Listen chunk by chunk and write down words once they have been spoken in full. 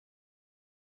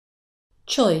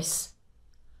Choice.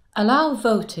 Allow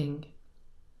voting.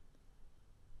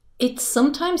 It's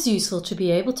sometimes useful to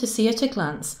be able to see at a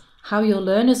glance how your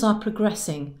learners are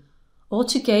progressing, or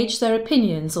to gauge their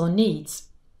opinions or needs.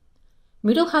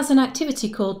 Moodle has an activity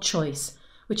called Choice,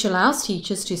 which allows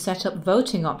teachers to set up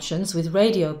voting options with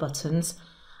radio buttons,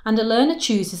 and a learner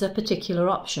chooses a particular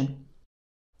option.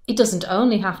 It doesn't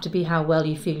only have to be how well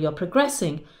you feel you're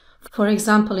progressing. For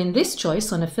example, in this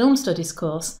choice on a film studies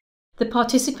course, the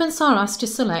participants are asked to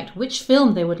select which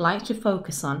film they would like to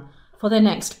focus on for their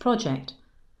next project.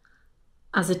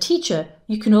 As a teacher,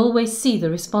 you can always see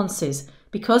the responses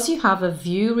because you have a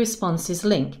View Responses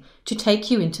link to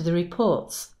take you into the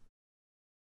reports.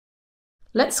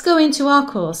 Let's go into our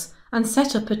course and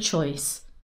set up a choice.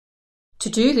 To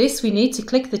do this, we need to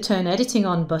click the Turn Editing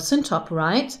On button top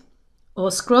right, or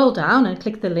scroll down and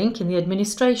click the link in the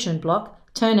administration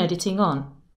block, Turn Editing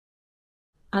On.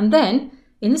 And then,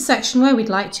 in the section where we'd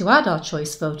like to add our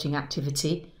choice voting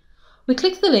activity, we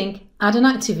click the link Add an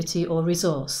Activity or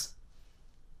Resource.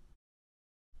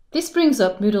 This brings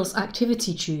up Moodle's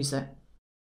Activity Chooser.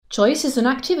 Choice is an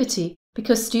activity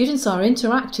because students are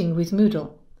interacting with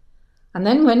Moodle. And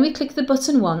then when we click the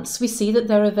button once, we see that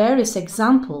there are various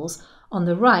examples on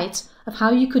the right of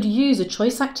how you could use a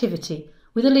choice activity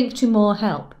with a link to more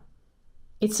help.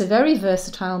 It's a very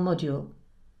versatile module.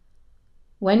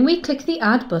 When we click the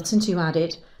Add button to add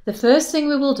it, the first thing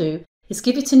we will do is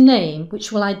give it a name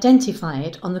which will identify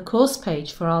it on the course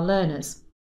page for our learners.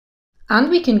 And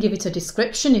we can give it a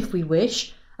description if we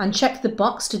wish, and check the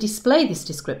box to display this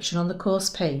description on the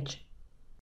course page.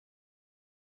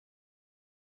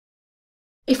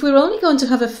 If we're only going to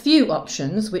have a few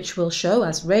options, which we'll show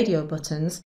as radio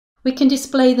buttons, we can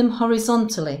display them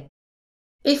horizontally.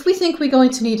 If we think we're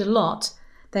going to need a lot,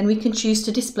 then we can choose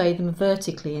to display them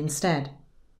vertically instead.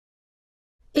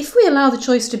 If we allow the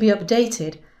choice to be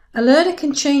updated, a learner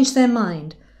can change their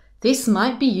mind. This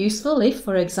might be useful if,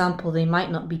 for example, they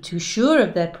might not be too sure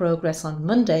of their progress on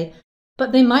Monday,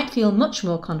 but they might feel much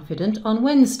more confident on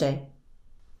Wednesday.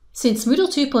 Since Moodle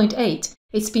 2.8,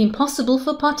 it's been possible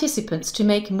for participants to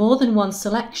make more than one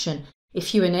selection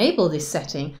if you enable this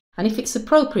setting and if it's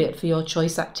appropriate for your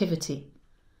choice activity.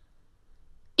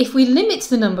 If we limit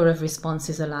the number of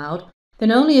responses allowed,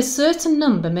 then only a certain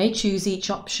number may choose each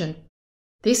option.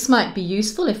 This might be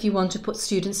useful if you want to put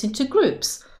students into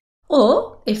groups,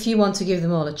 or if you want to give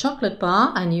them all a chocolate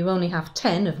bar and you only have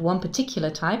 10 of one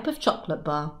particular type of chocolate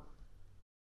bar.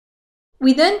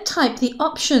 We then type the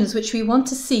options which we want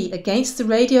to see against the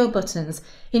radio buttons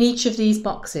in each of these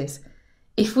boxes.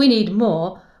 If we need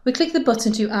more, we click the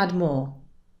button to add more.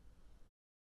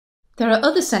 There are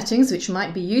other settings which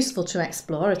might be useful to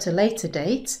explore at a later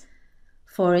date.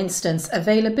 For instance,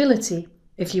 availability,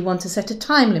 if you want to set a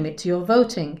time limit to your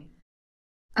voting.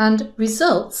 And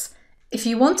results, if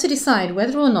you want to decide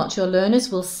whether or not your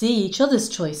learners will see each other's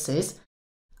choices,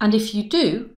 and if you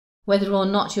do, whether or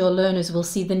not your learners will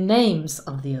see the names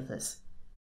of the others.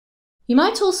 You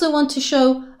might also want to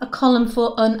show a column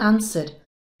for unanswered.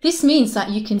 This means that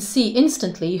you can see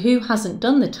instantly who hasn't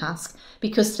done the task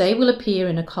because they will appear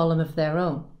in a column of their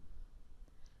own.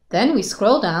 Then we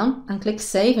scroll down and click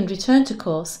Save and Return to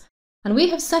Course, and we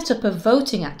have set up a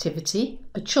voting activity,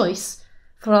 a choice,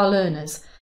 for our learners.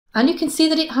 And you can see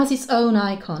that it has its own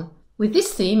icon. With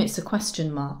this theme, it's a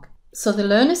question mark, so the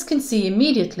learners can see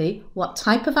immediately what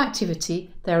type of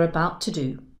activity they're about to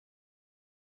do.